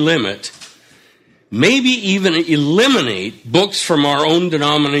severely limit, maybe even eliminate, books from our own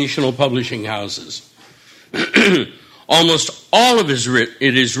denominational publishing houses. Almost all of it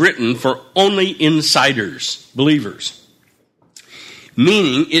is written for only insiders, believers.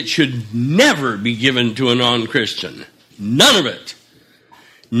 Meaning it should never be given to a non-Christian. None of it.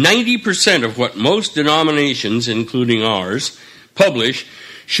 90% of what most denominations, including ours, publish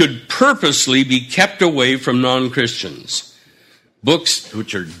should purposely be kept away from non-Christians. Books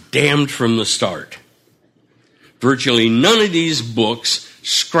which are damned from the start. Virtually none of these books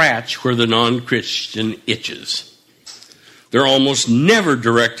scratch where the non-Christian itches. They're almost never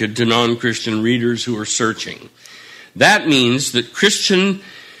directed to non-Christian readers who are searching. That means that Christian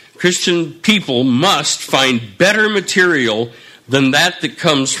people must find better material than that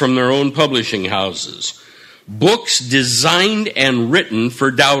comes from their own publishing houses. Books designed and written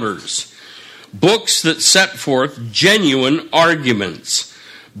for doubters. Books that set forth genuine arguments.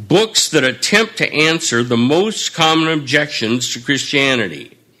 Books that attempt to answer the most common objections to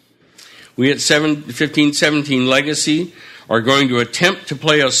Christianity. We at 1517 Legacy are going to attempt to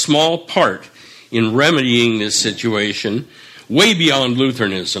play a small part in remedying this situation, way beyond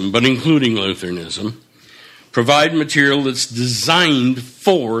Lutheranism, but including Lutheranism, provide material that's designed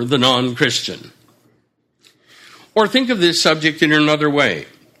for the non-Christian. Or think of this subject in another way.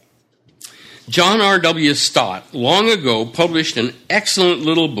 John R.W. Stott long ago published an excellent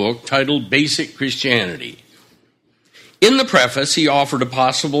little book titled Basic Christianity. In the preface, he offered a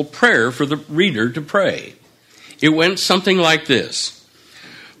possible prayer for the reader to pray. It went something like this.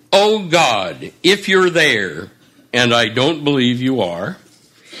 Oh God, if you're there, and I don't believe you are,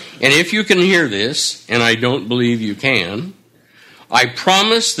 and if you can hear this, and I don't believe you can, I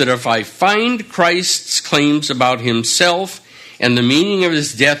promise that if I find Christ's claims about himself and the meaning of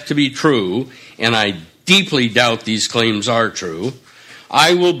his death to be true, and I deeply doubt these claims are true,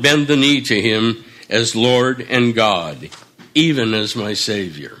 I will bend the knee to him as Lord and God, even as my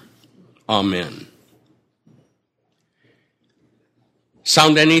Savior. Amen.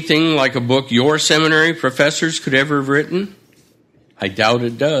 Sound anything like a book your seminary professors could ever have written? I doubt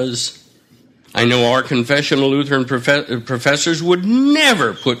it does. I know our confessional Lutheran professors would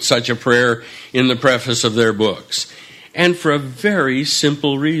never put such a prayer in the preface of their books. And for a very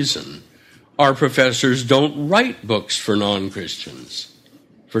simple reason. Our professors don't write books for non-Christians,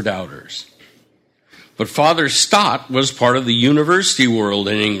 for doubters. But Father Stott was part of the university world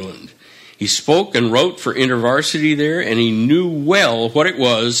in England. He spoke and wrote for InterVarsity there, and he knew well what it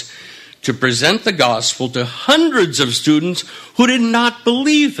was to present the gospel to hundreds of students who did not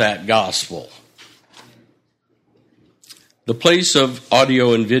believe that gospel. the place of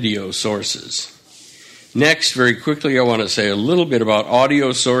audio and video sources. Next, very quickly, I want to say a little bit about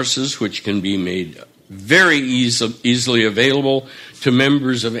audio sources, which can be made very easily available to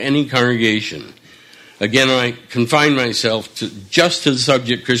members of any congregation. Again, I confine myself just to the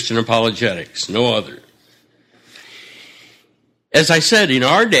subject Christian apologetics, no other. As I said, in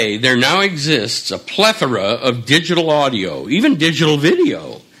our day, there now exists a plethora of digital audio, even digital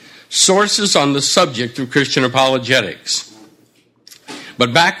video, sources on the subject of Christian apologetics.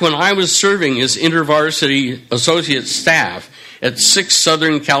 But back when I was serving as InterVarsity associate staff at 6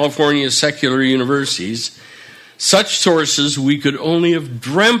 Southern California secular universities, such sources we could only have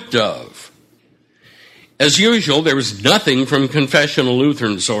dreamt of. As usual, there was nothing from confessional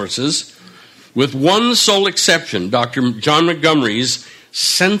Lutheran sources, with one sole exception, Dr. John Montgomery's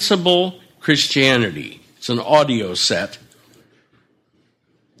Sensible Christianity. It's an audio set.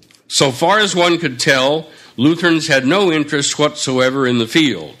 So far as one could tell, Lutherans had no interest whatsoever in the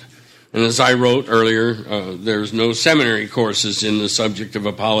field. And as I wrote earlier, there's no seminary courses in the subject of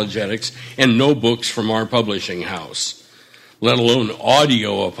apologetics and no books from our publishing house, let alone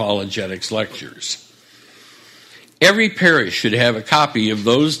audio apologetics lectures. Every parish should have a copy of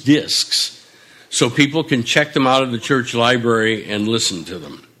those discs so people can check them out of the church library and listen to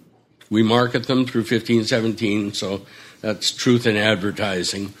them. We market them through 1517, so that's truth in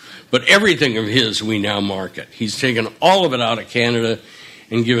advertising. But everything of his we now market. He's taken all of it out of Canada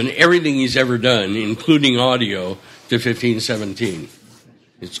and given everything he's ever done, including audio, to 1517.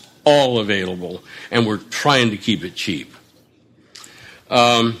 It's all available, and we're trying to keep it cheap.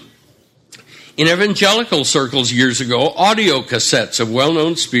 In evangelical circles years ago, audio cassettes of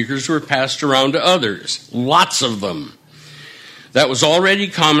well-known speakers were passed around to others. Lots of them. That was already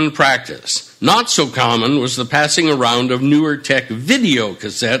common practice. Not so common was the passing around of newer tech video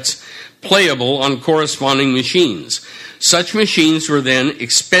cassettes playable on corresponding machines. Such machines were then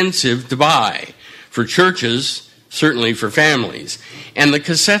expensive to buy. For churches, certainly for families. And the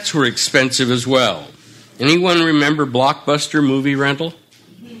cassettes were expensive as well. Anyone remember Blockbuster movie rental?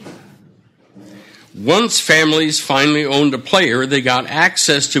 Once families finally owned a player, they got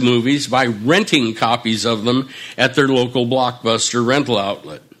access to movies by renting copies of them at their local Blockbuster rental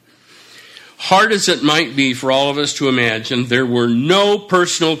outlet. Hard as it might be for all of us to imagine, there were no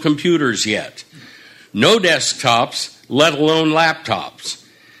personal computers yet. No desktops, let alone laptops.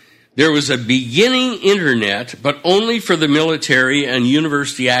 There was a beginning internet, but only for the military and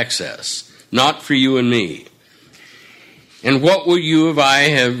university access, not for you and me. And what would you and I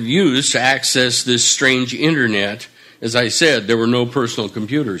have used to access this strange internet? As I said, there were no personal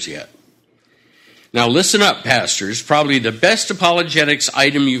computers yet. Now listen up, pastors. Probably the best apologetics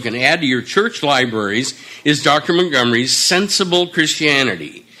item you can add to your church libraries is Dr. Montgomery's Sensible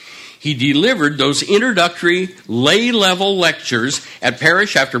Christianity. He delivered those introductory lay-level lectures at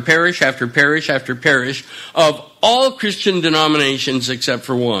parish after parish after parish after parish of all Christian denominations except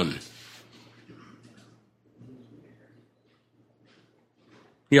for one.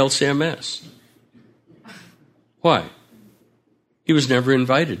 The LCMS. Why? He was never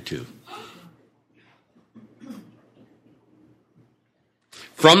invited to.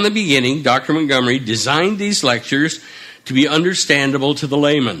 From the beginning, Dr. Montgomery designed these lectures to be understandable to the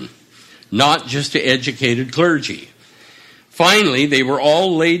layman, not just to educated clergy. Finally, they were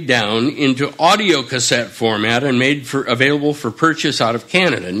all laid down into audio cassette format and made available for purchase out of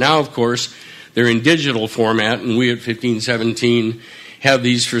Canada. Now, of course, they're in digital format, and we at 1517 have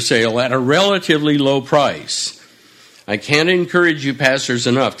these for sale at a relatively low price. I can't encourage you pastors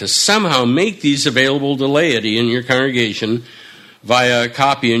enough to somehow make these available to laity in your congregation via a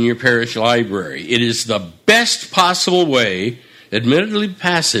copy in your parish library. It is the best possible way, admittedly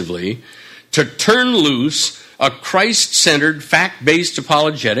passively, to turn loose a Christ-centered, fact-based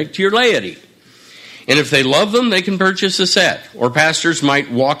apologetic to your laity. And if they love them, they can purchase a set. Or pastors might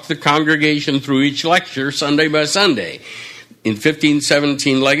walk the congregation through each lecture Sunday by Sunday. In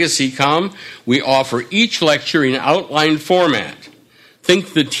 1517 LegacyCom, we offer each lecture in outline format.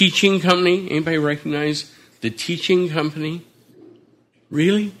 Think the Teaching Company. Anybody recognize the Teaching Company?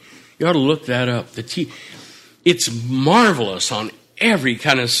 Really? You ought to look that up. It's marvelous on every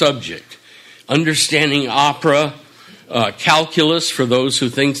kind of subject. Understanding opera, calculus for those who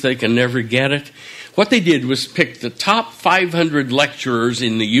think they can never get it. What they did was pick the top 500 lecturers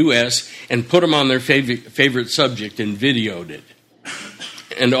in the U.S. and put them on their favorite subject and videoed it,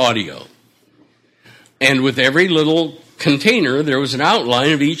 and audio. And with every little container, there was an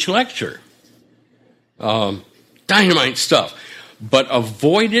outline of each lecture. Dynamite stuff. But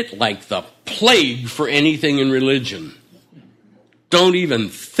avoid it like the plague for anything in religion. Don't even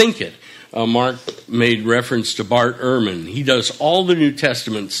think it. Mark made reference to Bart Ehrman. He does all the New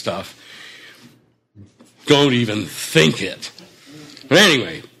Testament stuff. Don't even think it. But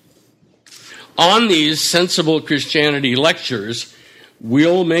anyway, on these Sensible Christianity lectures,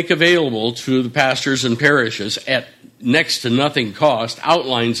 we'll make available to the pastors and parishes at next to nothing cost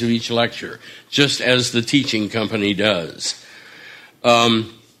outlines of each lecture, just as the teaching company does.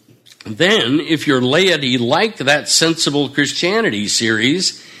 Then, if your laity like that Sensible Christianity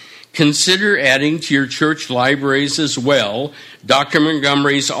series, consider adding to your church libraries as well Dr.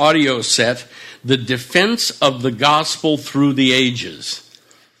 Montgomery's audio set, The Defense of the Gospel Through the Ages.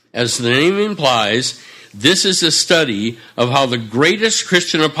 As the name implies, this is a study of how the greatest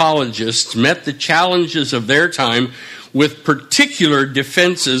Christian apologists met the challenges of their time with particular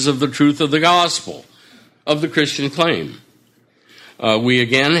defenses of the truth of the gospel, of the Christian claim. We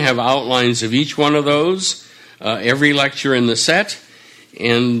again have outlines of each one of those, every lecture in the set,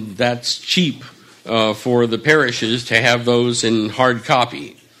 and that's cheap for the parishes to have those in hard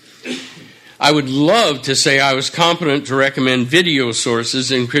copy. I would love to say I was competent to recommend video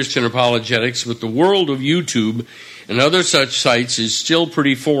sources in Christian apologetics, but the world of YouTube and other such sites is still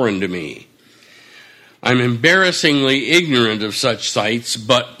pretty foreign to me. I'm embarrassingly ignorant of such sites,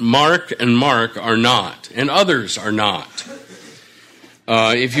 but Mark are not, and others are not.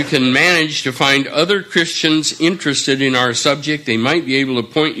 If you can manage to find other Christians interested in our subject, they might be able to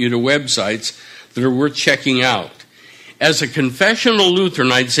point you to websites that are worth checking out. As a confessional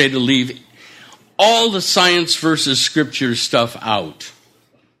Lutheran, I'd say to leave all the science versus scripture stuff out.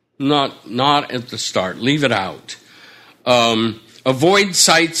 Not at the start. Leave it out. Avoid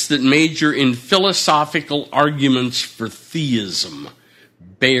sites that major in philosophical arguments for theism.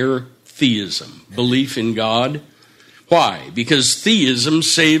 Bare theism. Belief in God. Why? Because theism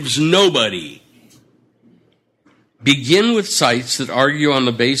saves nobody. Begin with sites that argue on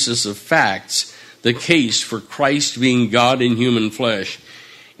the basis of facts the case for Christ being God in human flesh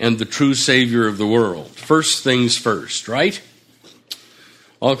and the true Savior of the world. First things first, right?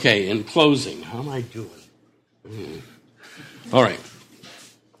 Okay, in closing, how am I doing? All right.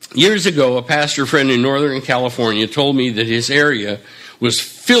 Years ago, a pastor friend in Northern California told me that his area was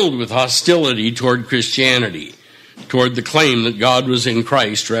filled with hostility toward Christianity, toward the claim that God was in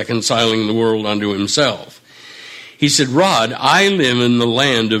Christ reconciling the world unto himself. He said, "Rod, I live in the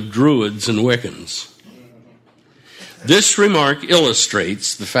land of Druids and Wiccans." This remark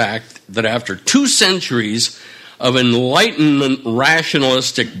illustrates the fact that after 2 centuries of Enlightenment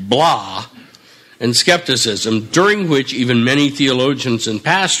rationalistic blah and skepticism, during which even many theologians and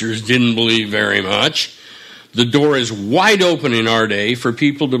pastors didn't believe very much, the door is wide open in our day for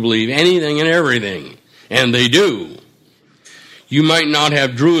people to believe anything and everything, and they do. You might not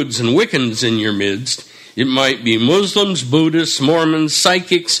have Druids and Wiccans in your midst. It might be Muslims, Buddhists, Mormons,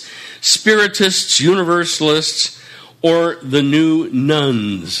 psychics, Spiritists, Universalists, or the new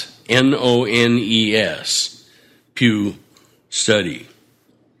nuns, N-O-N-E-S, Pew Study.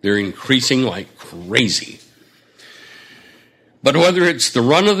 They're increasing like crazy. But whether it's the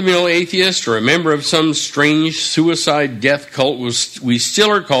run-of-the-mill atheist or a member of some strange suicide death cult, we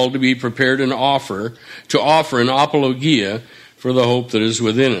still are called to be prepared and offer an apologia for the hope that is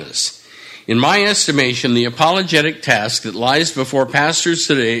within us. In my estimation, the apologetic task that lies before pastors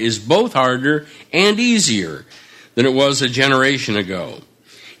today is both harder and easier than it was a generation ago.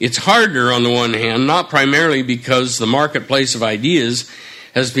 It's harder on the one hand, not primarily because the marketplace of ideas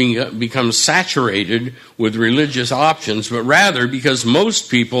has become saturated with religious options, but rather because most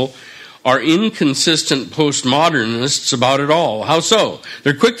people are inconsistent postmodernists about it all. How so?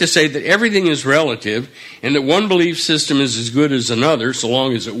 They're quick to say that everything is relative and that one belief system is as good as another so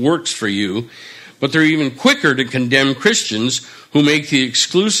long as it works for you, but they're even quicker to condemn Christians who make the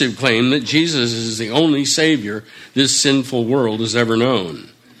exclusive claim that Jesus is the only Savior this sinful world has ever known.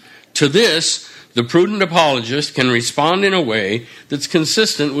 To this, the prudent apologist can respond in a way that's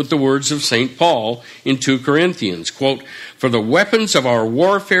consistent with the words of St. Paul in 2 Corinthians, quote, "For the weapons of our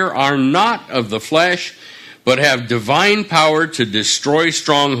warfare are not of the flesh, but have divine power to destroy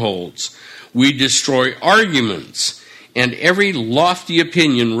strongholds. We destroy arguments and every lofty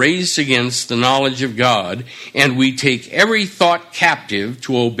opinion raised against the knowledge of God, and we take every thought captive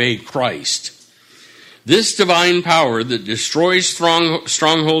to obey Christ." This divine power that destroys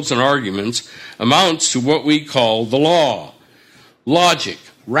strongholds and arguments amounts to what we call the law. Logic,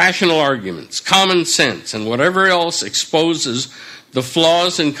 rational arguments, common sense, and whatever else exposes the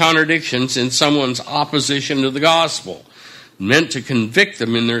flaws and contradictions in someone's opposition to the gospel, meant to convict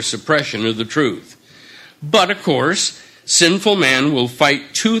them in their suppression of the truth. But, of course, sinful man will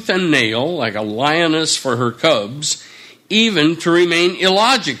fight tooth and nail like a lioness for her cubs, even to remain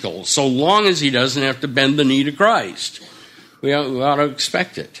illogical, so long as he doesn't have to bend the knee to Christ. We ought to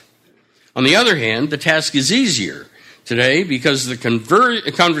expect it. On the other hand, the task is easier today because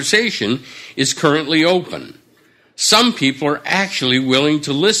the conversation is currently open. Some people are actually willing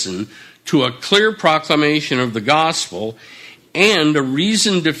to listen to a clear proclamation of the gospel and a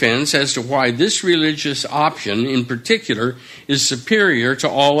reasoned defense as to why this religious option in particular is superior to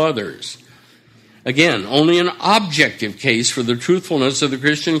all others. Again, only an objective case for the truthfulness of the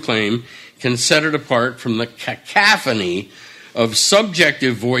Christian claim can set it apart from the cacophony of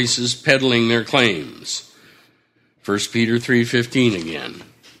subjective voices peddling their claims. 1 Peter 3:15 again.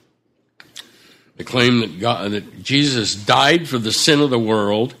 The claim that Jesus died for the sin of the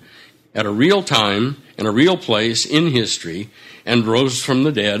world at a real time and a real place in history and rose from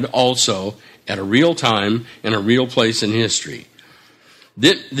the dead also at a real time and a real place in history.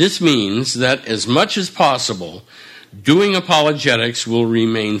 This means that as much as possible, doing apologetics will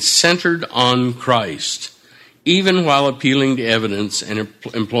remain centered on Christ, even while appealing to evidence and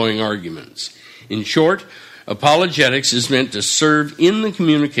employing arguments. In short, apologetics is meant to serve in the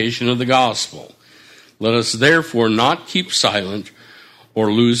communication of the gospel. Let us therefore not keep silent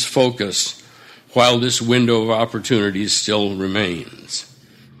or lose focus while this window of opportunity still remains.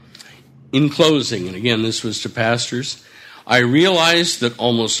 In closing, and again this was to pastors, I realize that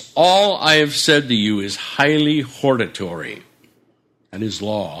almost all I have said to you is highly hortatory, that is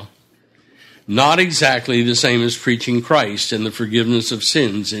law, not exactly the same as preaching Christ and the forgiveness of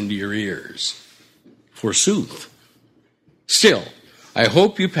sins into your ears. Forsooth. Still, I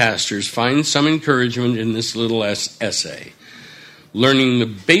hope you pastors find some encouragement in this little essay. Learning the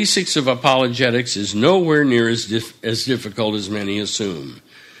basics of apologetics is nowhere near as difficult as many assume.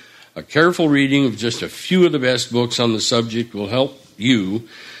 A careful reading of just a few of the best books on the subject will help you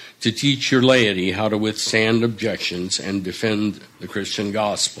to teach your laity how to withstand objections and defend the Christian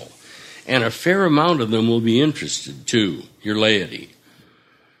gospel. And a fair amount of them will be interested, too, your laity.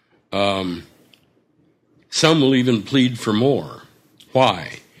 Some will even plead for more.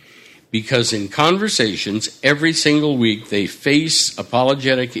 Why? Because in conversations every single week they face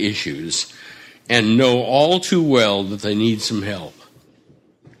apologetic issues and know all too well that they need some help.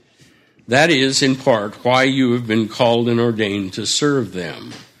 That is, in part, why you have been called and ordained to serve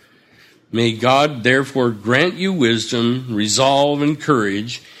them. May God therefore grant you wisdom, resolve, and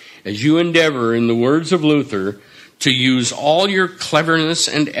courage as you endeavor, in the words of Luther, to use all your cleverness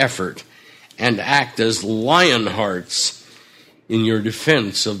and effort and act as lion hearts in your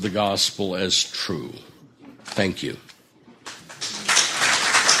defense of the gospel as true. Thank you.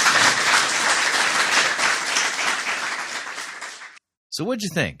 So what'd you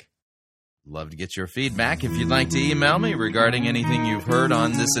think? Love to get your feedback. If you'd like to email me regarding anything you've heard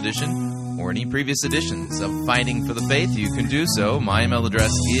on this edition or any previous editions of Fighting for the Faith, you can do so. My email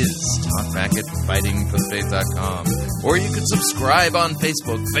address is talkback@fightingforthefaith.com. Or you can subscribe on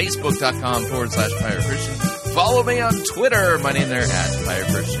Facebook, facebook.com/Pirate Christian. Follow me on Twitter. My name there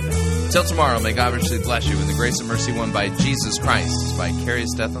 @PirateChristian. Till tomorrow, may God richly bless you in the grace and mercy won by Jesus Christ, his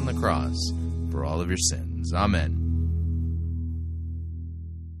vicarious death on the cross for all of your sins. Amen.